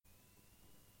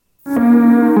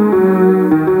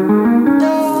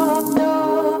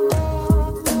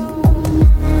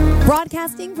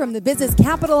Broadcasting from the business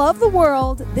capital of the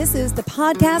world, this is the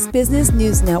Podcast Business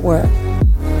News Network.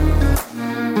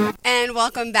 And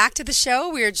welcome back to the show.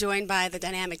 We are joined by the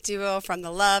dynamic duo from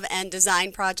the Love and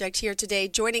Design Project here today,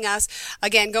 joining us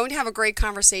again, going to have a great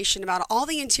conversation about all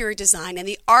the interior design and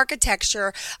the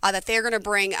architecture that they're going to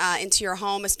bring into your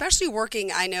home, especially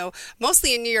working, I know,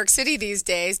 mostly in New York City these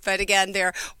days, but again,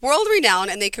 they're world renowned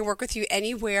and they can work with you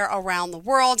anywhere around the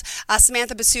world.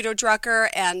 Samantha Basuto Drucker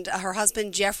and her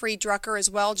husband Jeffrey Drucker as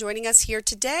well joining us here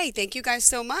today. Thank you guys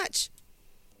so much.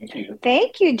 Thank you.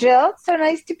 Thank you, Jill. So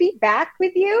nice to be back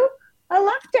with you. I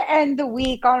love to end the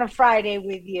week on a Friday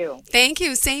with you. Thank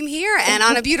you. Same here. And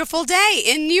on a beautiful day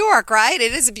in New York, right?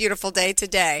 It is a beautiful day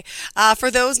today. For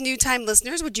those new-time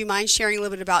listeners, would you mind sharing a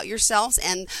little bit about yourselves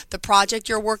and the project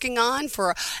you're working on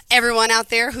for everyone out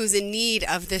there who's in need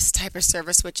of this type of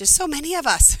service, which is so many of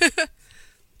us?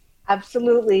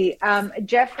 Absolutely.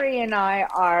 Jeffrey and I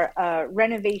are a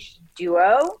renovation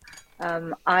duo.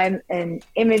 I'm an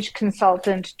image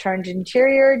consultant turned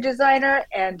interior designer,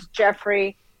 and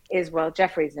Jeffrey's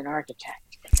an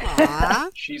architect.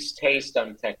 She's taste,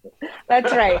 I'm technical.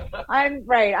 That's right.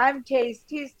 I'm taste,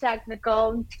 he's technical.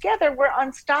 And together we're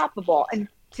unstoppable. And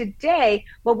today,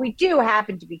 we do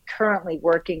happen to be currently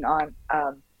working on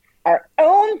our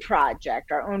own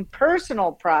project, our own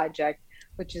personal project,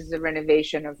 which is the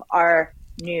renovation of our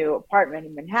new apartment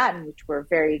in Manhattan, which we're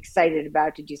very excited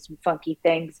about to do some funky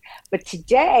things. But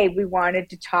today we wanted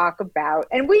to talk about,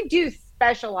 and we do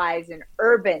specialize in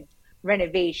urban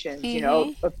renovations,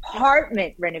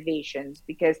 apartment renovations,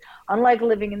 because unlike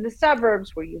living in the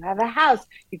suburbs where you have a house,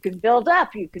 you can build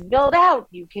up, you can build out,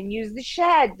 you can use the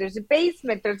shed, there's a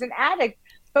basement, there's an attic.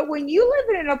 But when you live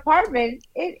in an apartment,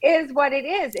 it is what it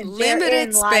is. And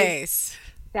limited space.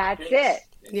 That's it.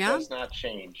 It does not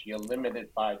change. You're limited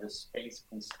by the space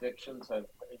constrictions of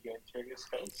your interior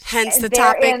space. Hence the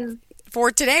topic for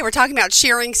today. We're talking about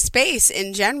sharing space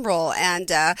in general. And,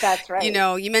 that's right.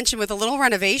 You mentioned with a little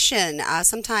renovation,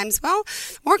 sometimes,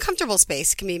 more comfortable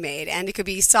space can be made and it could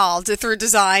be solved through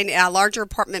design. A larger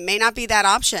apartment may not be that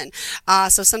option.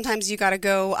 So sometimes you got to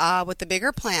go with the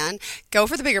bigger plan, go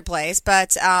for the bigger place,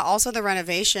 but also the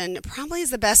renovation probably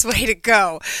is the best way to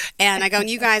go. And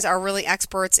you guys are really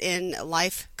experts in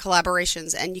life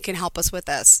collaborations and you can help us with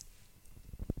this.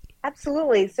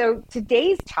 Absolutely. So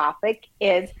today's topic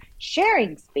is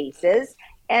sharing spaces.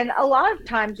 And a lot of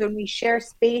times when we share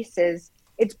spaces,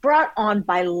 it's brought on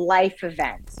by life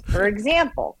events. For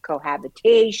example,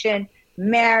 cohabitation,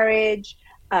 marriage,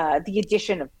 the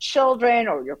addition of children,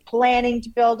 or you're planning to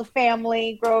build a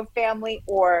family, grow a family,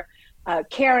 or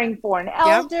caring for an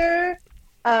elder.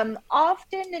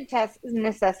 Often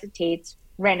necessitates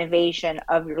renovation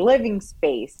of your living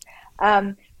space.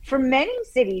 For many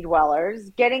city dwellers,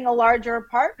 getting a larger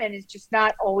apartment is just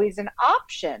not always an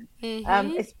option,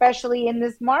 especially in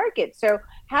this market. So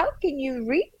how can you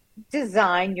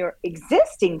redesign your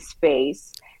existing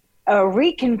space,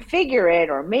 reconfigure it,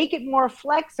 or make it more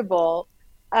flexible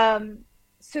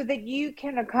so that you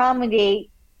can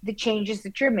accommodate the changes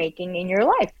that you're making in your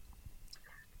life?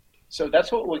 So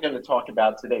that's what we're going to talk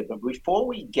about today. But before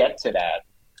we get to that,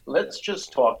 let's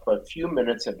just talk for a few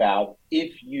minutes about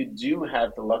if you do have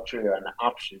the luxury or an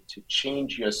option to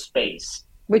change your space.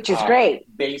 Which is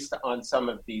great. Based on some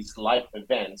of these life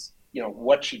events,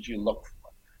 what should you look for?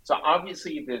 So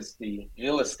obviously there's the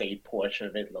real estate portion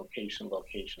of it, location.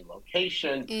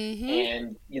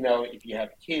 And, if you have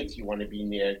kids, you want to be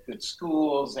near good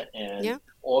schools and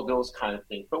all those kind of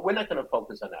things. But we're not going to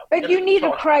focus on that. But you need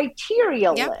a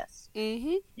criteria list.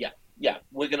 Yeah,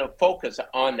 we're going to focus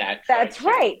on that. That's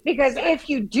right. Because if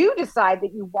you do decide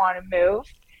that you want to move,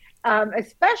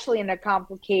 especially in a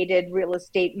complicated real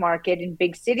estate market in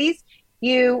big cities,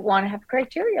 you want to have a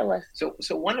criteria list.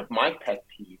 So one of my pet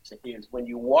peeves is when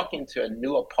you walk into a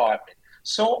new apartment,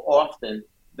 so often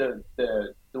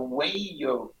the way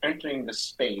you're entering the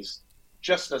space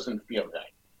just doesn't feel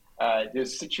right.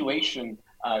 There's a situation,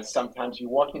 sometimes you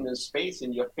walk into the space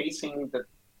and you're facing the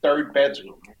third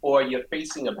bedroom or you're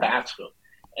facing a bathroom.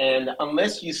 And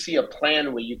unless you see a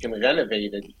plan where you can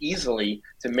renovate it easily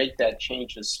to make that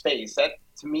change of space, that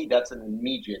to me, that's an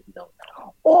immediate no.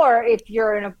 Or if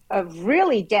you're in a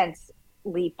really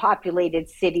densely populated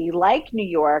city like New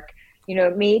York,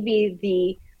 maybe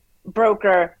the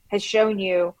broker has shown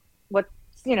you what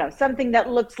something that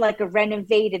looks like a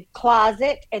renovated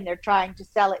closet and they're trying to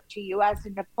sell it to you as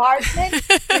an apartment.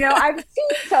 I've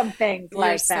seen some things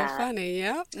like so that. Funny,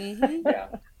 yeah. Mm-hmm. Yeah,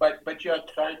 but your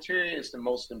criteria is the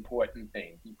most important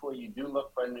thing before you do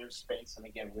look for a new space. And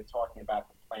again, we're talking about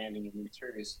the planning and the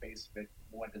interior space a bit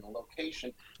more than the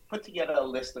location. Put together a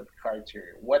list of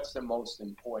criteria. What's the most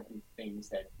important things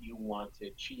that you want to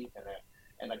achieve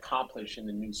and accomplish in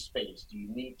the new space? Do you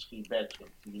need 3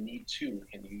 bedrooms? Do you need 2?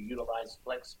 Can you utilize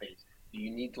flex space? Do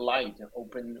you need light and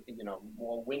open,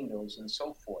 more windows and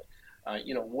so forth?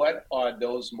 What are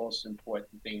those most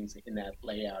important things in that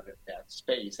layout of that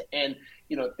space? And,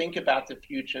 think about the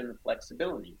future and the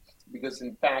flexibility. Because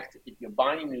in fact, if you're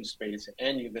buying new space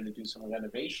and you're going to do some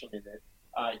renovation in it,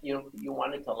 you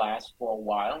want it to last for a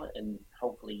while and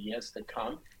hopefully years to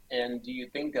come. And do you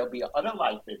think there'll be other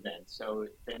life events? So,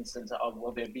 for instance,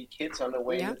 will there be kids on the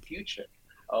way in the future?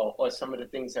 Or some of the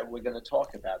things that we're going to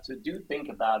talk about. So do think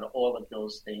about all of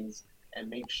those things and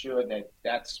make sure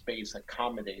that space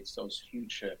accommodates those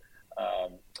future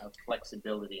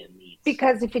flexibility and needs.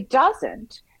 Because if it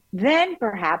doesn't, then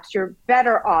perhaps you're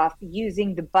better off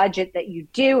using the budget that you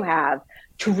do have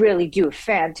to really do a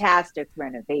fantastic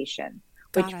renovation,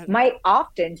 which might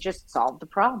often just solve the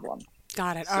problem.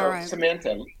 Got it. So, all right.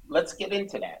 Samantha, let's get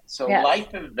into that. So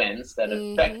life events that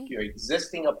affect your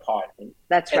existing apartment.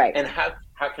 That's right. And how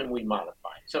can we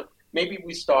modify? So maybe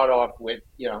we start off with,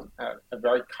 a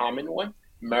very common one,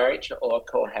 marriage or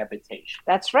cohabitation.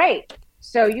 That's right.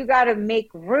 So you got to make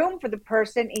room for the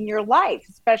person in your life,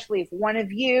 especially if one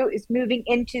of you is moving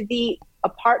into the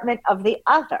apartment of the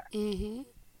other. Mm-hmm.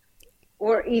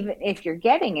 Or even if you're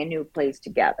getting a new place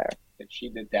together. She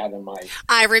did that in my.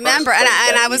 I remember, and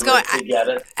I was going.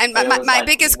 And my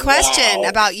biggest question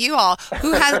about you all: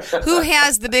 who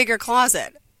has the bigger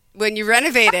closet? When you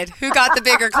renovated, who got the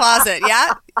bigger closet?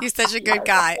 Yeah, you're such a good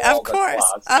guy. Of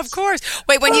course.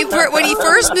 Wait, when you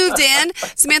first moved in,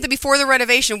 Samantha, before the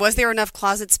renovation, was there enough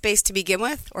closet space to begin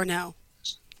with, or no?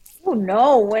 Oh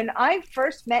no! When I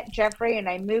first met Jeffrey and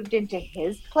I moved into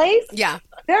his place,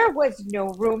 there was no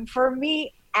room for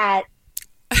me at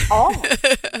all.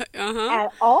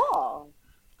 At all.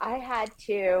 I had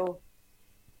to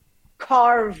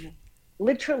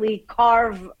literally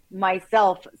carve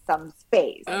myself some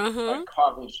space. By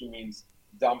carving, she means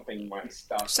dumping my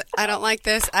stuff. I don't like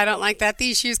this. I don't like that.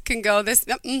 These shoes can go this.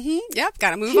 Yep, got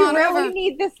to move on. Do you really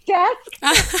need this desk?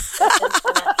 and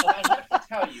I have to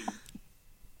tell you,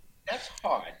 that's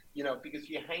hard, because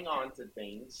you hang on to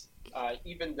things,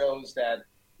 even those that,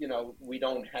 we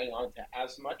don't hang on to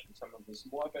as much, and some of us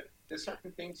more, but there's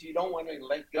certain things you don't want to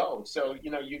let go. So,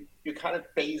 you kind of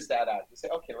phase that out. You say,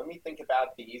 okay, let me think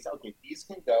about these. Okay, these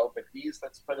can go, but these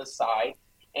let's put aside.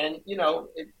 And,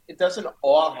 it doesn't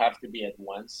all have to be at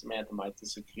once. Samantha might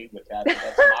disagree with that, but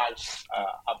that's my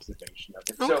observation of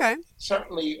it. Okay. So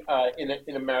certainly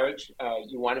in a marriage,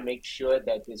 you want to make sure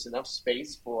that there's enough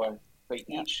space for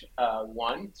each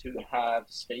one to have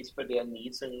space for their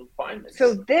needs and requirements.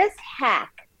 So this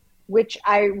hack, which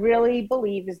I really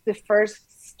believe is the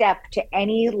first step to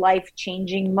any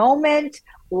life-changing moment,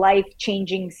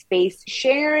 life-changing space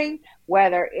sharing,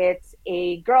 whether it's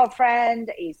a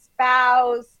girlfriend, a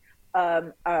spouse,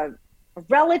 a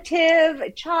relative,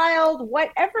 a child,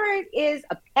 whatever it is,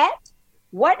 a pet,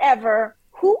 whatever,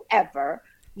 whoever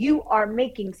you are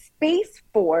making space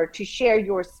for to share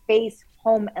your space,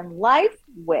 home, and life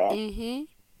with,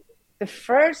 the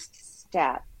first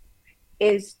step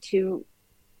is to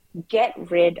get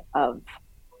rid of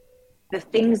the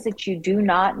things that you do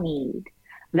not need,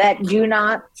 that do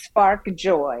not spark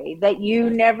joy, that you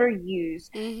never use,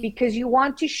 because you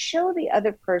want to show the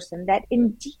other person that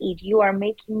indeed you are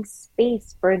making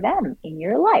space for them in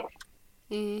your life.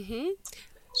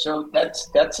 So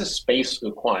that's a space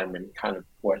requirement kind of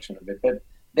portion of it. But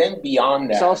then beyond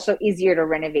that, it's also easier to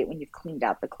renovate when you've cleaned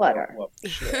out the clutter. Well, for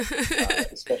sure,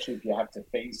 especially if you have to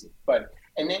phase it. But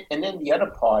and then the other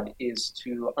part is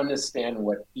to understand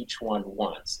what each one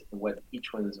wants and what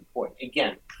each one is important.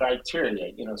 Again,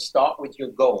 criteria. Start with your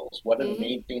goals. What are the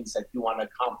main things that you want to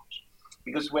accomplish?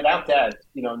 Because without that,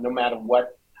 no matter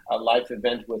what life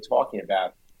event we're talking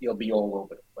about, you'll be all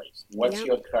over the place. What's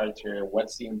your criteria?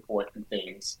 What's the important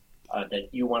things that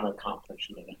you want to accomplish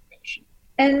in the renovation?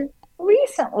 And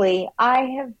recently, I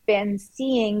have been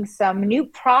seeing some new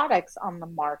products on the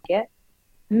market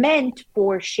meant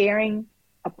for sharing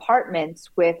apartments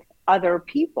with other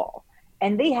people.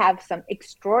 And they have some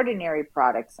extraordinary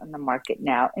products on the market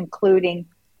now, including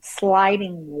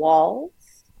sliding walls.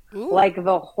 Like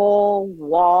the whole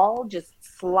wall just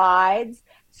slides.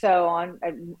 So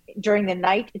during the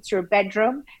night, it's your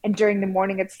bedroom, and during the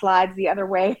morning, it slides the other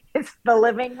way. It's the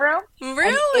living room.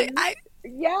 Really?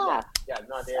 Yeah. Yeah,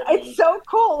 no, It's so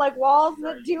cool. Like walls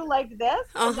that do like this,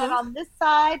 and then Uh-huh. on this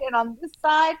side and on this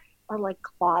side are like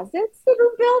closets that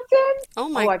are built in. Oh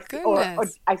my Or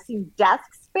goodness. I've seen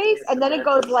desk space, It's and then it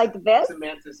goes like this,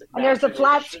 Samantha's and there's a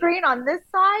flat imagination. screen on this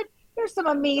side. There's some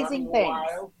amazing Not things.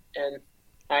 wild, and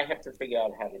I have to figure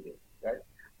out how to do it, right?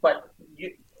 But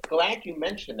glad you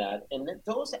mentioned that, and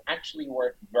those actually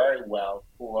work very well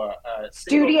for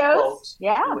single Studios, folks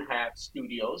yeah. who have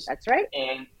studios. That's right.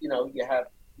 And you have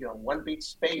one big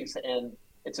space, and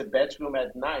it's a bedroom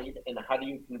at night, and how do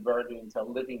you convert it into a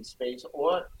living space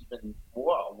or even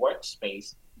more a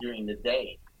workspace during the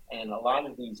day? And a lot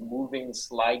of these moving,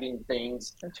 sliding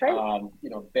things, That's right.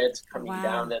 beds coming Wow.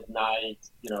 down at night,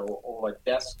 or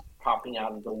desks popping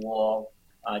out of the wall.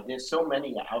 There's so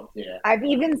many out there. I've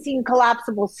even seen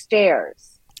collapsible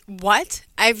stairs. What?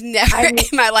 I've never in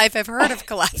my life have heard of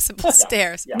collapsible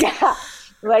stairs. Yeah. Yeah.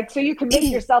 Like, so you can make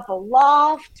yourself a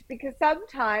loft, because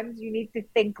sometimes you need to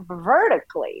think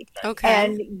vertically Okay.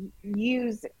 and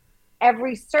use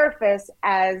every surface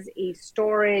as a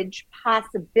storage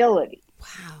possibility.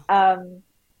 Wow.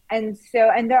 And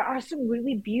there are some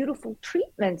really beautiful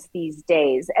treatments these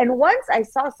days. And once I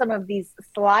saw some of these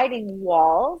sliding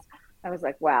walls, I was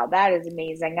like, wow, that is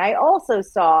amazing. I also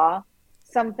saw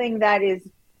something that is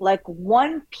like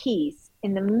one piece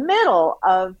in the middle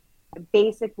of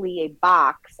basically a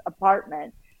box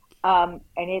apartment. And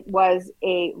it was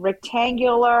a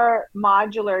rectangular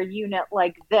modular unit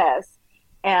like this.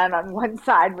 And on one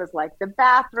side was like the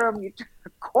bathroom, you took a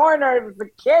corner, it was the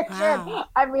kitchen. Wow.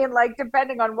 I mean, like,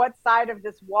 depending on what side of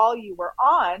this wall you were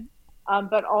on,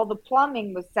 but all the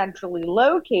plumbing was centrally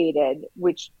located,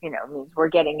 which, means we're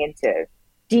getting into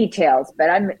details, but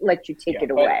I'm let you take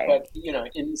it away. But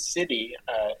in the city,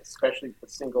 especially for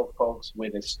single folks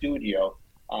with a studio,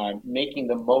 making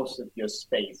the most of your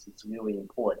space is really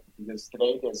important, because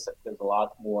today there's a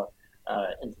lot more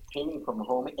entertaining from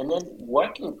home and then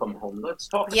working from home. Let's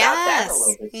talk about that a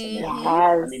little bit. Yes.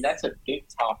 I mean, that's a big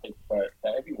topic for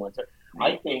everyone. So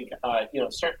I think,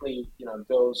 certainly,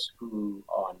 those who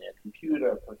are on their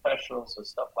computer, professionals or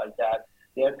stuff like that,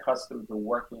 they're accustomed to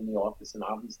working in the office and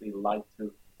obviously like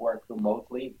to work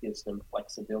remotely. It gives them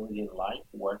flexibility in life,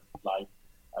 work-life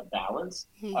balance.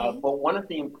 Mm-hmm. But one of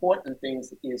the important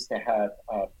things is to have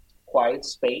quiet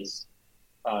space,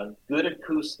 good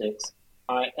acoustics,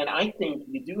 and I think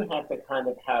you do have to kind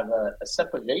of have a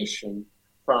separation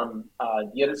from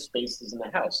the other spaces in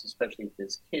the house, especially if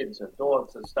there's kids or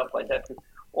dogs or stuff like that.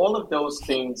 All of those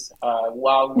things,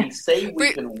 while we say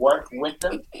we can work with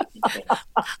them, you can't.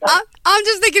 I'm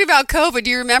just thinking about COVID. Do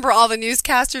you remember all the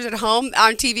newscasters at home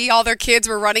on TV? All their kids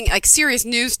were running like serious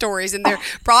news stories, and they're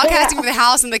broadcasting from the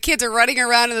house, and the kids are running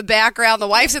around in the background. The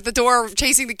wife's at the door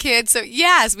chasing the kids. So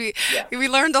yes, we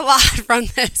learned a lot from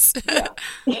this. Yeah.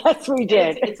 Yes, we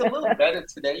did. It's a little better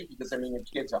today because, the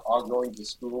kids are going to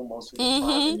school most of the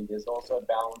time. There's also a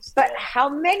balance But there. how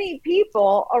many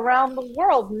people around the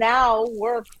world now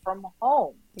work from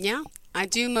home? Yeah, I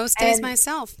do most days And-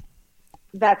 myself.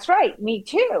 That's right. Me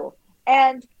too.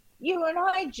 And you and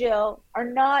I, Jill, are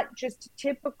not just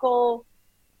typical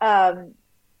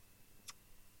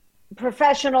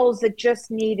professionals that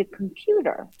just need a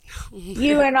computer.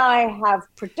 You and I have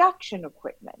production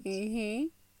equipment, Mm-hmm.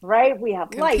 right? We have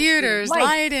Computers, lights,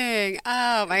 lighting.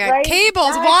 Oh my God, Right?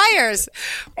 cables, wires.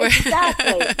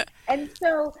 Exactly. And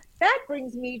so that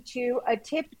brings me to a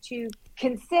tip to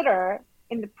consider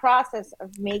in the process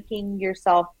of making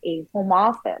yourself a home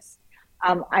office.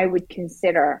 I would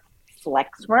consider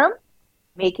flex room,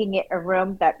 making it a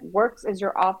room that works as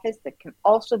your office, that can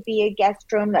also be a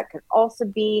guest room, that can also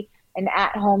be an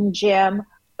at-home gym.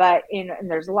 But and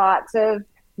there's lots of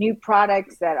new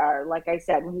products that are, like I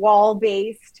said,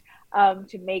 wall-based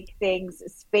to make things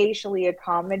spatially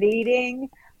accommodating.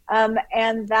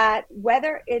 And that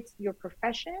whether it's your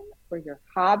profession or your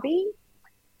hobby,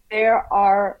 there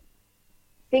are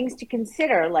things to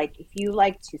consider. Like if you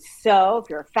like to sew, if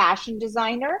you're a fashion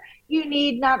designer, you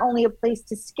need not only a place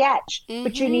to sketch,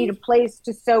 but you need a place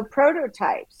to sew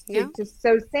prototypes, to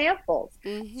sew samples.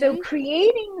 So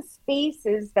creating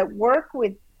spaces that work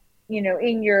with,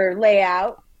 in your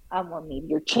layout, or maybe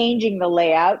you're changing the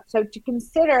layout. So to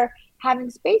consider having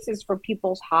spaces for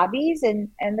people's hobbies and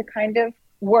the kind of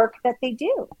work that they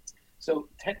do. So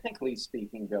technically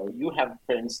speaking, though, you have,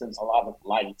 for instance, a lot of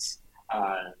lights,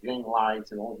 ring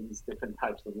lights and all these different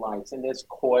types of lights, and there's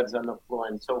cords on the floor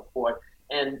and so forth.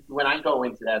 And when I go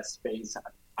into that space,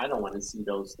 I don't want to see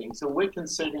those things. So we're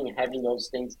considering having those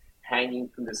things hanging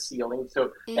from the ceiling,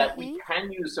 so that we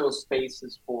can use those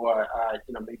spaces for,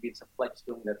 maybe it's a flex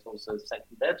room that's also a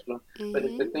second bedroom, but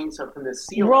if the things are from the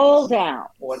ceiling, roll down,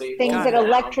 or they things roll that down,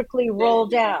 electrically roll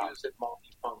then you down. can use it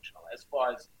multifunctional. As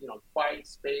far as, quiet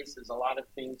space, there's a lot of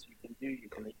things you can do. You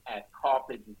can add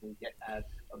carpet, you can add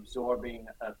absorbing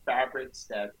fabrics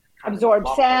that Absorb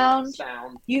sound.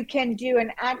 You can do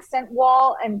an accent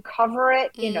wall and cover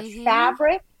it in a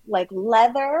fabric like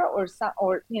leather or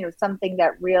something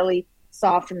that really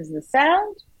softens the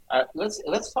sound.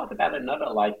 Let's talk about another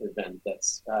life event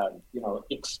that's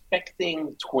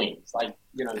expecting twins. Like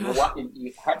you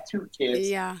have two kids,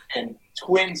 and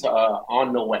twins are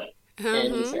on the way,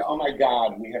 and you say, "Oh my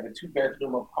God, we have a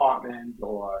 2-bedroom apartment,"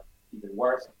 or even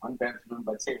worse, a 1-bedroom,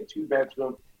 but say a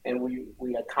 2-bedroom. And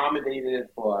we accommodated it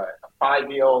for a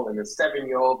 5-year-old and a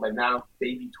 7-year-old, but now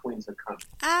baby twins are coming.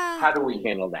 How do we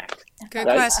handle that? Good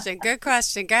question. Good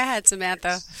question. Go ahead,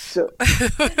 Samantha. So,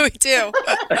 we do.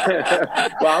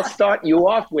 Well, I'll start you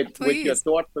off with your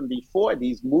thought from before.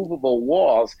 These movable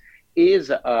walls is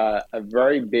a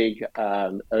very big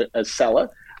a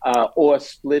seller, or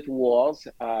split walls,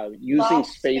 using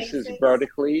spaces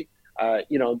vertically.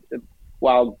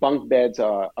 While bunk beds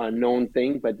are a known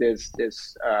thing, but there's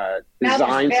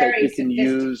designs that you can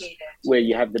use where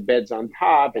you have the beds on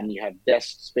top and you have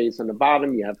desk space on the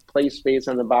bottom, you have play space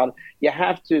on the bottom. You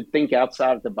have to think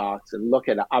outside of the box and look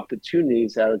at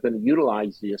opportunities that are going to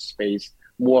utilize your space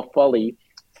more fully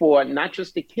for not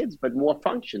just the kids, but more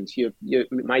functions. You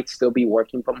might still be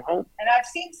working from home. And I've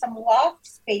seen some loft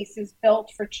spaces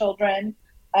built for children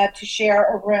to share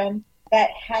a room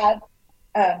that have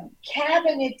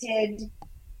cabineted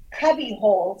cubby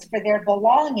holes for their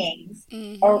belongings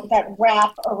or that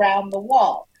wrap around the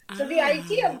wall. So the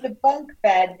idea of the bunk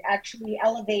bed actually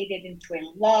elevated into a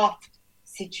loft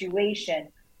situation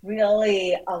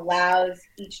really allows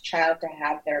each child to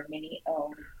have their mini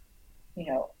own,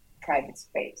 private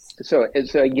space. So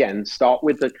again, start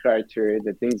with the criteria,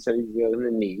 the things that you're going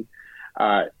to need.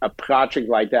 A project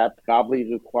like that probably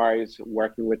requires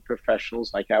working with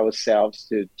professionals like ourselves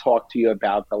to talk to you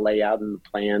about the layout and the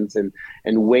plans and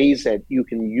ways that you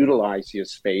can utilize your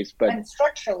space. And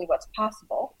structurally what's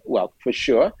possible. Well, for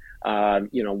sure.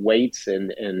 Weights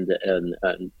and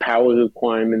power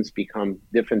requirements become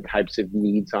different types of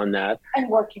needs on that. And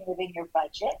working within your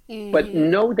budget. But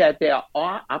know that there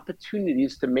are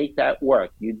opportunities to make that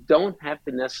work. You don't have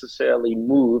to necessarily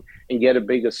move and get a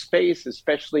bigger space,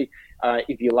 especially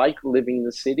if you like living in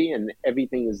the city and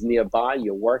everything is nearby,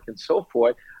 your work and so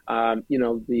forth.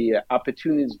 The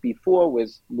opportunities before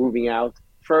was moving out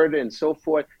further and so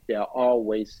forth. There are all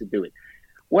ways to do it.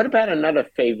 What about another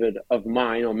favorite of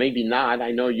mine, or maybe not?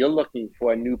 I know you're looking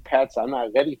for new pets. I'm not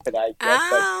ready for that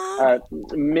yet,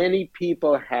 but many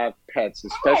people have pets,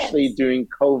 especially during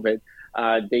COVID.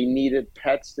 They needed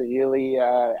pets to really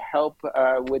help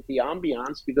with the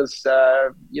ambiance because,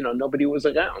 nobody was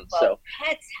around. Well, so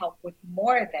pets help with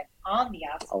more than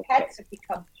ambiance. Okay. Pets have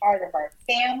become part of our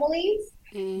families.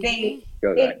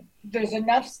 There's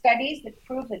enough studies that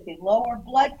prove that they lower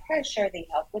blood pressure, they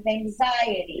help with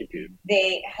anxiety,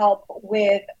 they help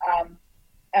with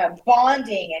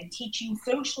bonding and teaching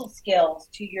social skills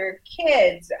to your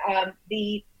kids.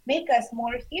 They make us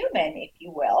more human, if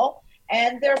you will,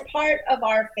 and they're part of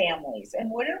our families.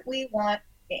 And wouldn't we want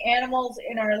the animals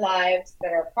in our lives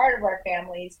that are part of our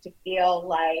families to feel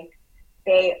like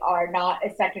they are not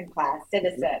a second-class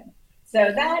citizen?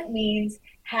 So that means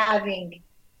having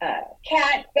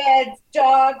cat beds,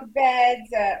 dog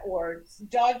beds, or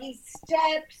doggy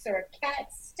steps, or cat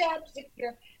steps if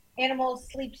your animal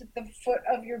sleeps at the foot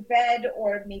of your bed,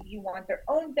 or maybe you want their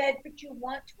own bed, but you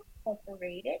want to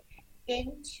incorporate it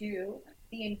into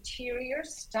the interior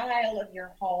style of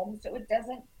your home so it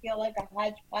doesn't feel like a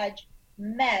hodgepodge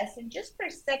mess. And just for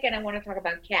a second, I want to talk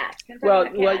about cats. Well,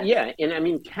 yeah. And I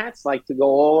mean, cats like to go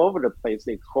all over the place.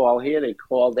 They crawl here, they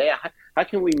crawl there. How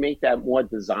can we make that more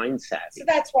design savvy? So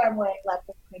that's why I'm wearing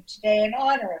leopard print today in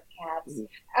honor of cats.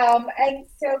 And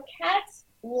so cats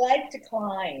like to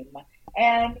climb.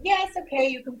 And yes, okay,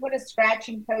 you can put a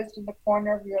scratching post in the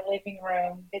corner of your living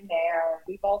room. Been there.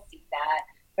 We've all seen that.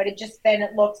 But then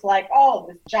it looks like, oh,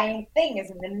 this giant thing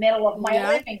is in the middle of my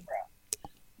living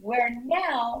room. Where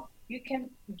now you can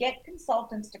get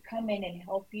consultants to come in and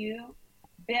help you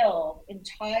build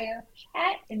entire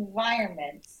cat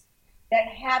environments that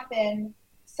happen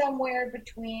somewhere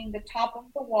between the top of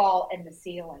the wall and the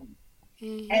ceiling.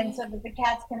 And so that the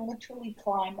cats can literally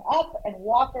climb up and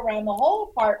walk around the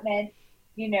whole apartment,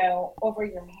 over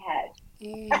your head.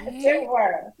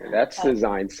 That's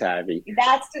design savvy.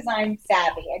 That's design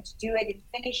savvy. And to do it in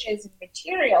finishes and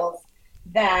materials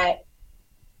that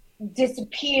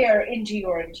disappear into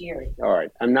your interior. All right.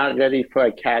 I'm not ready for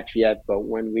a catch yet, but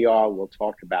when we are, we'll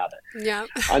talk about it. Yeah.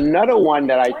 Another one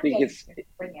that I One think day is, you could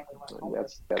bring everyone over.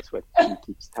 that's what she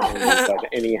keeps telling me, but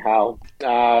anyhow,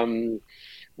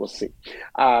 we'll see.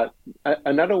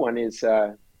 Another one is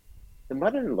the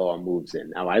mother-in-law moves in.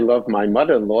 Now, I love my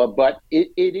mother-in-law, but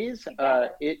it is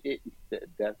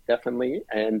definitely,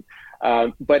 and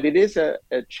but it is a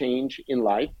change in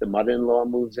life. The mother-in-law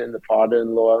moves in, the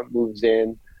father-in-law moves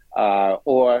in,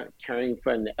 or caring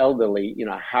for an elderly.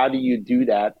 How do you do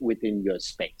that within your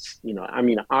space? I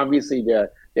mean, obviously there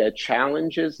are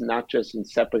challenges, not just in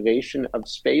separation of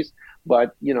space,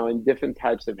 but in different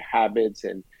types of habits,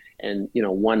 and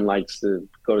one likes to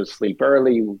go to sleep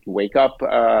early, wake up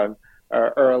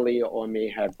early, or may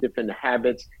have different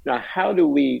habits. Now, how do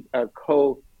we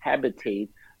cohabitate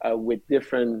with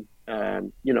different,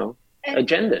 And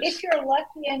agendas? if you're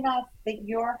lucky enough that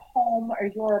your home or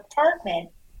your apartment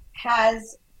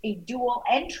has a dual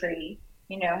entry,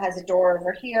 has a door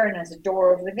over here and has a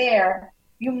door over there,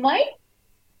 you might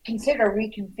consider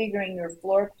reconfiguring your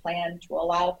floor plan to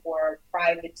allow for a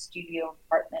private studio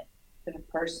apartment for the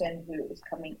person who is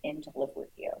coming in to live with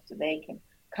you. So they can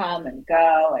come and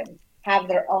go and have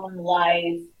their own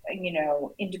life,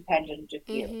 independent of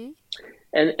you.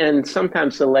 Mm-hmm. And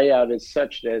sometimes the layout is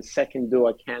such that a second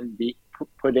door can be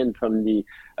put in from the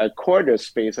corridor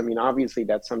space. I mean, obviously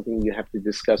that's something you have to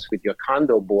discuss with your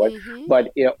condo board,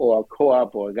 or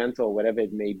co-op or rental or whatever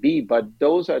it may be. But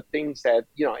those are things that,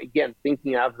 again,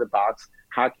 thinking out of the box,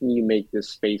 how can you make this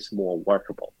space more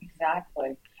workable?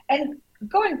 Exactly. And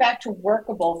going back to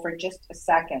workable for just a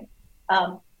second,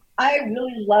 I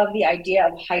really love the idea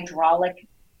of hydraulic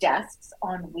desks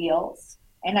on wheels.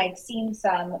 And I've seen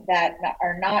some that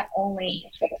are not only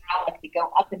hydraulic, they go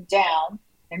up and down.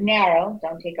 They're narrow,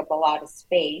 don't take up a lot of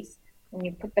space. When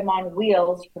you put them on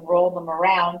wheels, you can roll them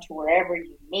around to wherever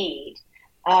you need.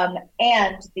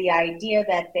 And the idea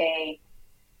that they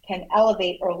can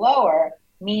elevate or lower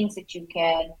means that you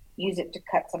can use it to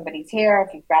cut somebody's hair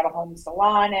if you've got a home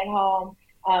salon at home.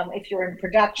 If you're in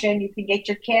production, you can get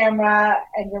your camera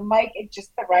and your mic at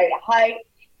just the right height.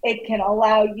 It can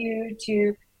allow you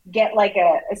to get like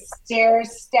a stair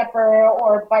stepper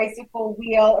or a bicycle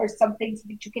wheel or something so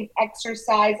that you can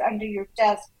exercise under your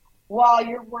desk while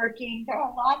you're working. There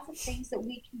are lots of things that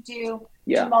we can do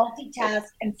to multitask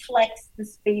and flex the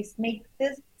space, make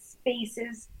the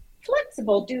spaces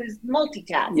flexible, do is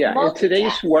multitask. Yeah, and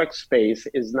today's workspace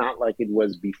is not like it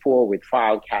was before with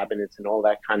file cabinets and all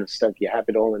that kind of stuff. You have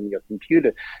it all in your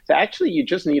computer. So actually, you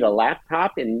just need a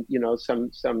laptop and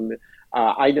some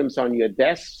items on your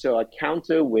desk. So a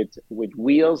counter with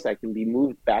wheels that can be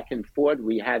moved back and forth.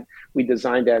 We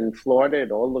designed that in Florida.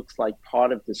 It all looks like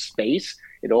part of the space.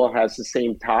 It all has the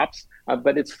same tops,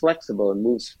 but it's flexible and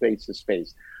moves space to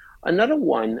space. Another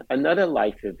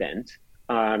life event,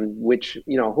 which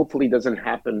hopefully doesn't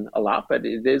happen a lot, but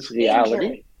it is reality.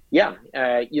 Injury. Yeah,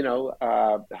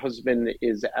 the husband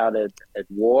is out at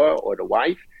war, or the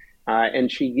wife, and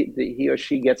he or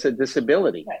she gets a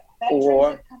disability. Right.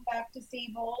 Veterans that come back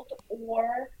disabled,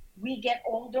 or we get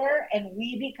older and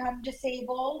we become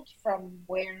disabled from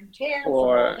wear and tear,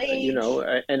 or from old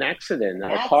age. An accident,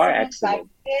 a car accident.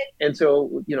 And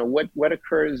so what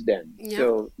occurs then? Yeah.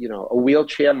 So a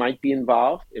wheelchair might be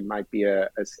involved. It might be a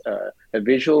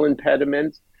visual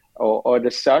impediment or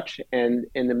the such, and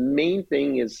the main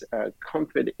thing is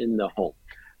comfort in the home.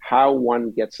 How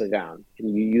one gets around. Can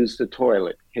you use the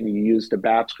toilet? Can you use the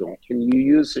bathroom? Can you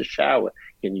use the shower?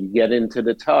 Can you get into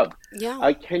the tub?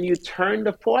 Yeah. Can you turn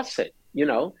the faucet?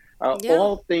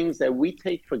 All things that we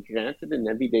take for granted in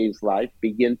everyday's life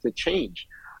begin to change.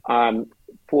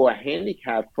 For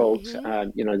handicapped folks,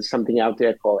 there's something out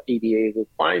there called ADA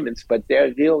requirements, but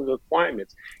they're real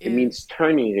requirements. It means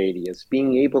turning radius,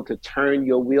 being able to turn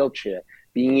your wheelchair,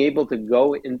 being able to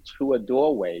go into a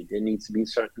doorway. There needs to be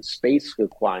certain space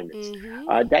requirements.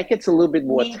 That gets a little bit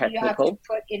more technical. You have to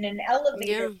put in an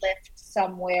elevator lift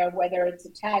somewhere, whether it's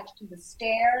attached to the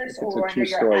stairs or whether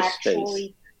you're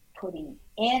actually putting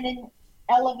in an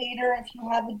elevator if you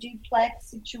have a duplex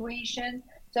situation.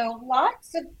 So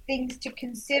lots of things to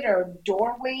consider.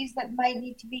 Doorways that might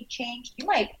need to be changed. You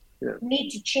might need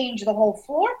to change the whole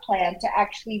floor plan to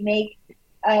actually make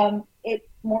it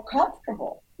more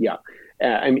comfortable. Yeah.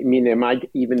 I mean, there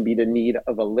might even be the need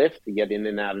of a lift to get in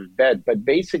and out of bed. But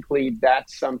basically,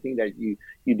 that's something that you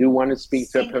do want to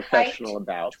speak to a professional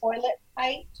about. Toilet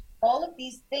height, all of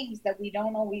these things that we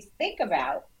don't always think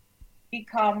about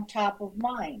become top of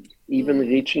mind. Even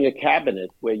reaching a cabinet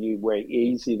where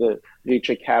easy to reach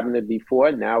a cabinet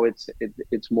before, now it's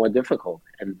more difficult.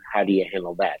 And how do you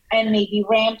handle that? And maybe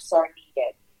ramps are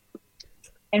needed.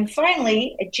 And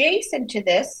finally, adjacent to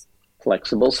this,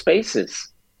 flexible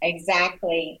spaces.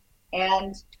 exactly,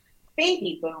 and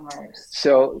baby boomers.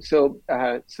 So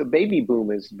baby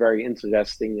boom is very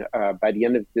interesting. By the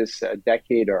end of this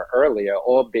decade or earlier,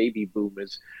 all baby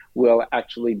boomers will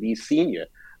actually be senior.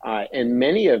 And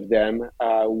many of them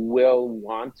will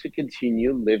want to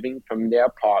continue living from their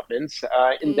apartments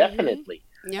indefinitely.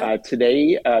 Yep.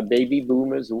 Today, baby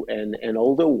boomers and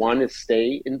older want to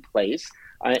stay in place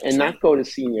and not go to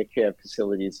senior care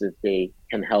facilities if they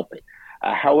can help it.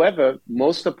 However,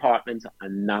 most apartments are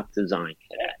not designed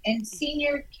for that. And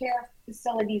senior care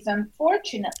facilities,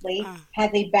 unfortunately,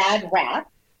 have a bad rap.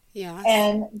 Yes.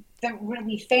 And the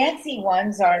really fancy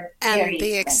ones are very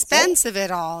the expense of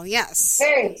it all, yes.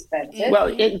 Very expensive.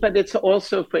 Well, but it's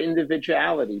also for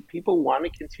individuality. People want to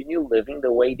continue living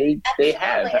the way they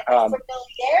have. And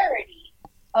familiarity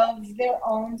of their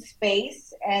own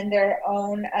space and their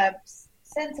own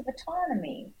sense of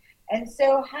autonomy. And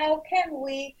so how can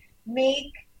we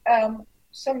make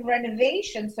some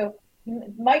renovations? So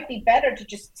it might be better to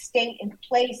just stay in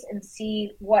place and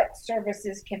see what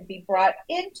services can be brought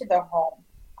into the home,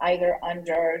 either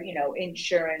under,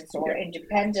 insurance or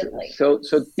independently. So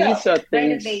these are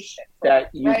things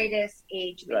that arthritis,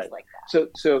 age, things like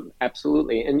that. So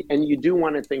absolutely, and you do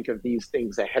want to think of these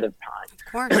things ahead of time.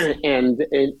 Of course. And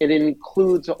it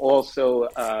includes also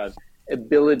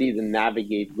ability to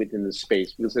navigate within the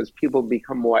space, because as people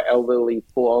become more elderly,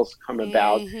 falls come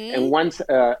about, and once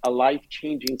a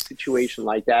life-changing situation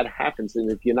like that happens,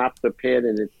 and if you're not prepared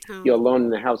and you're alone in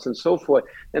the house and so forth,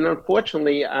 then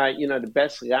unfortunately, the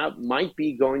best route might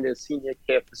be going to senior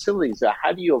care facilities.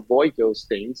 How do you avoid those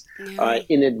things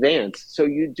in advance? So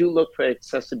you do look for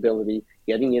accessibility,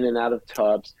 getting in and out of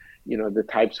tubs, the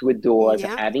types with doors,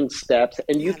 adding steps,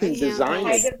 and you can design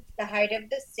it. The height of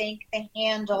the sink, the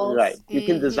handles. Right. You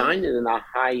can design it in a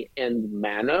high-end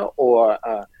manner or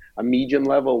a medium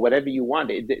level, whatever you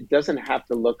want. It doesn't have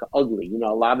to look ugly.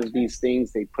 A lot of these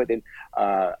things, they put in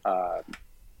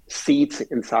seats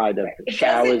inside of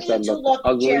showers that look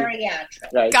ugly.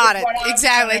 Geriatric. Right. Got it.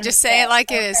 Exactly. Just say it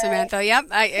like it is, Samantha. Yep.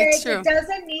 It's true. It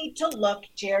doesn't need to look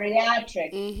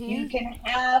geriatric. You can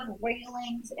have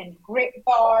railings and grip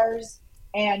bars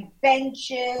and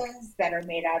benches that are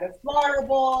made out of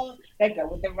marble that go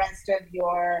with the rest of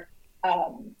your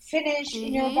finish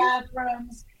in your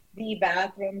bathrooms. The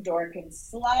bathroom door can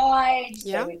slide,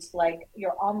 so it's like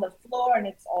you're on the floor and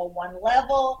it's all one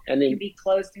level. And it can be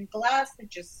closed in glass that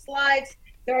just slides.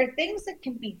 There are things that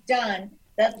can be done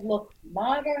that look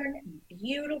modern,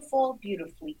 beautiful,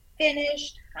 beautifully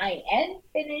finished, high-end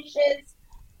finishes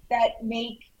that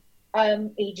make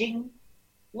aging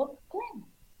look good.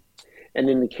 And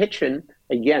in the kitchen,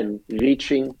 again,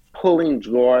 reaching, pulling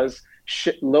drawers,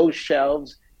 low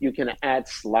shelves. You can add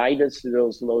sliders to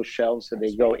those low shelves so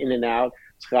they go in and out.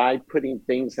 Try putting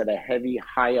things that are heavy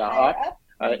higher up.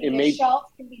 It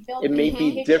may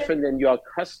be different than you're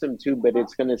accustomed to, but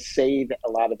it's going to save a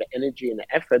lot of energy and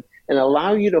effort and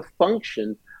allow you to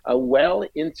function well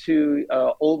into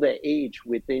older age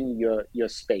within your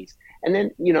space. And then,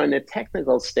 in a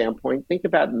technical standpoint, think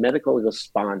about medical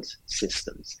response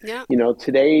systems. Yeah.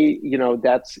 Today,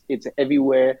 it's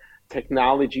everywhere.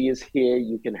 Technology is here.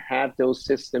 You can have those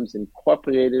systems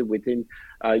incorporated within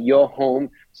your home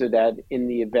so that in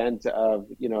the event of,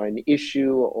 an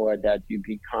issue or that you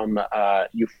become,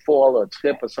 you fall or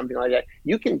trip or something like that,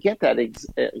 you can get that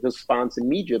response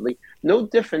immediately, no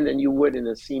different than you would in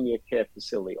a senior care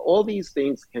facility. All these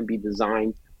things can be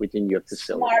designed within your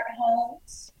facility. Smart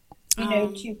homes,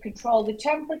 to control the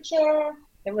temperature,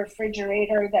 the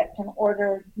refrigerator that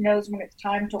knows when it's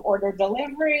time to order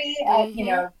delivery, of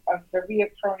the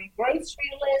reoccurring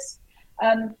grocery list.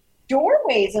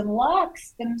 Doorways and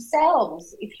locks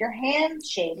themselves, if your hand's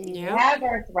shaking, you have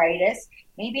arthritis,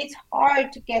 maybe it's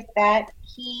hard to get that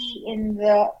key in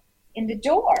the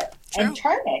door and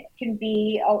turn it. Can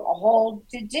be a whole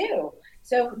to-do.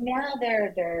 So now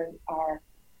there are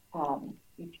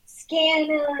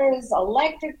scanners,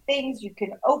 electric things. You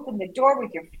can open the door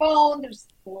with your phone. There's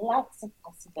lots of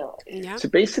possibilities. Yeah. So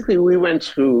basically, we went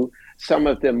through some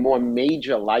of the more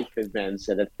major life events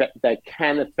that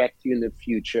can affect you in the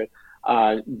future.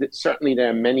 Certainly, there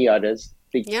are many others.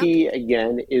 The key,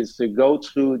 again, is to go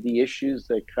through the issues,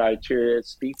 the criteria,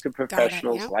 speak to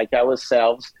professionals like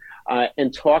ourselves,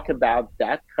 and talk about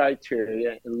that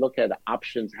criteria and look at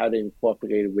options, how to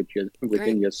incorporate it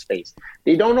within your space.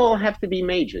 They don't all have to be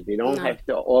major. They don't have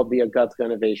to all be a gut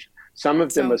renovation. Some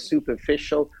of them are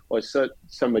superficial or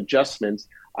some adjustments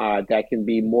that can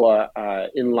be more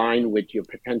in line with your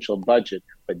potential budget,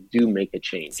 but do make a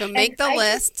change. So make the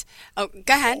list. Go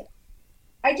ahead.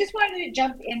 I just wanted to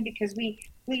jump in because we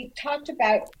we talked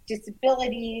about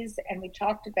disabilities and we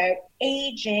talked about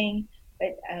aging,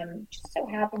 but just so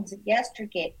happens that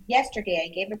yesterday I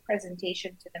gave a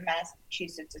presentation to the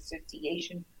Massachusetts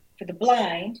Association for the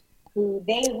Blind, who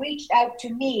they reached out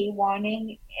to me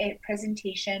wanting a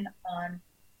presentation on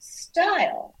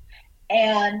style.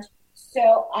 And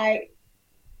so I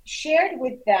shared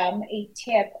with them a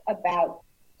tip about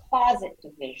closet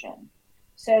division,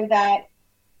 so that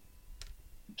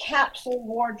capsule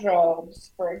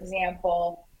wardrobes, for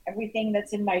example, everything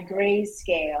that's in my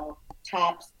grayscale,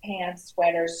 tops, pants,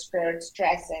 sweaters, skirts,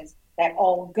 dresses, that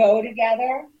all go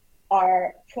together,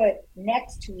 are put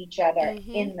next to each other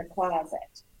in the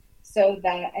closet. So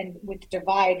that, and with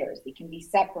dividers, they can be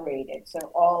separated. So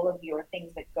all of your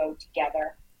things that go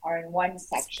together are in one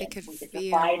section with a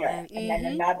divider, and then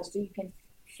another, so you can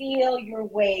feel your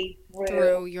way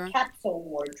through your capsule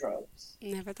wardrobes.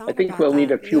 Never thought I think about we'll that.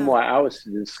 need a few more hours to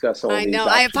discuss all I these know.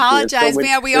 options. I apologize.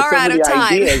 We are out of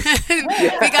time.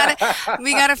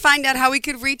 we gotta find out how we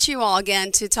could reach you all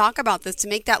again to talk about this, to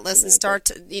make that list and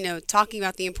start, talking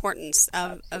about the importance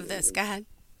of this. Go ahead.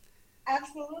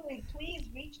 Absolutely. Please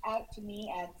reach out to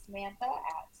me at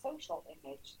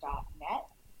Samantha@socialimage.net.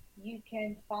 You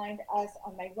can find us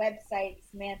on my website,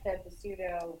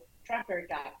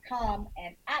 SamanthaBasuto.com,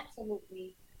 and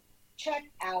absolutely check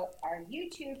out our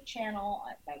YouTube channel.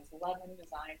 That's Love and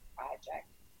Design Project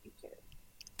YouTube.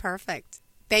 Perfect.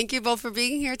 Thank you both for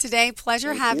being here today.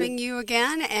 Pleasure having you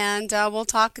again, and we'll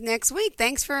talk next week.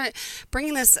 Thanks for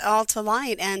bringing this all to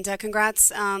light, and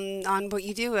congrats on what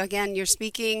you do. Again, you're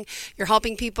speaking, you're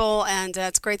helping people, and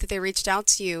it's great that they reached out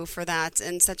to you for that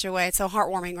in such a way. It's so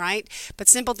heartwarming, right? But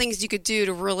simple things you could do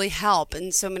to really help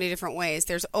in so many different ways.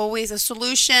 There's always a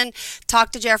solution.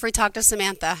 Talk to Jeffrey, talk to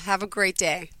Samantha. Have a great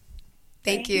day.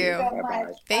 Thank you. So much.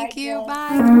 Thank Bye, you. Jill.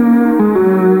 Bye.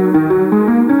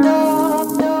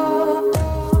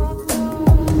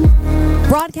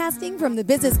 Broadcasting from the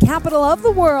business capital of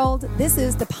the world, this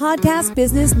is the Podcast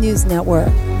Business News Network.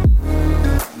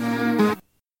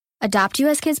 Adopt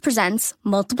US Kids presents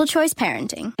Multiple Choice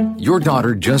Parenting. Your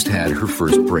daughter just had her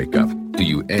first breakup. Do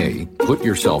you A, put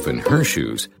yourself in her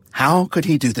shoes? How could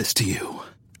he do this to you?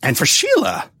 And for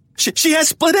Sheila, she has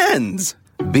split ends.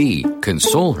 B,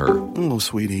 console her? Oh,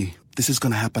 sweetie, this is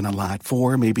going to happen a lot.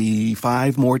 4, maybe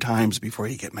 5 more times before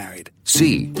you get married.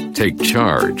 C, take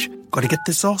charge? Got to get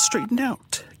this all straightened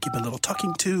out. Give a little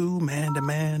talking to, man to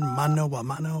man, mano a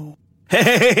mano.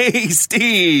 Hey,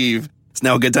 Steve! Is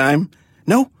now a good time?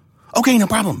 No? Okay, no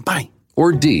problem. Bye.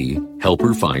 Or D, help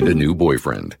her find a new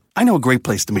boyfriend? I know a great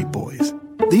place to meet boys.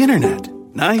 The internet.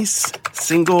 Nice,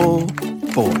 single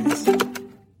boys.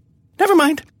 Never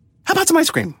mind. How about some ice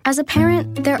cream? As a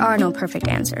parent, there are no perfect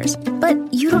answers.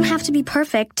 But you don't have to be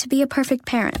perfect to be a perfect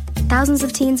parent. Thousands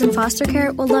of teens in foster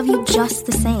care will love you just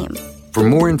the same. For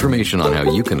more information on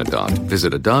how you can adopt,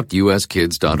 visit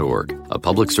adoptuskids.org. A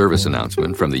public service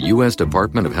announcement from the U.S.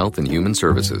 Department of Health and Human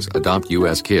Services, Adopt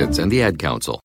U.S. Kids, and the Ad Council.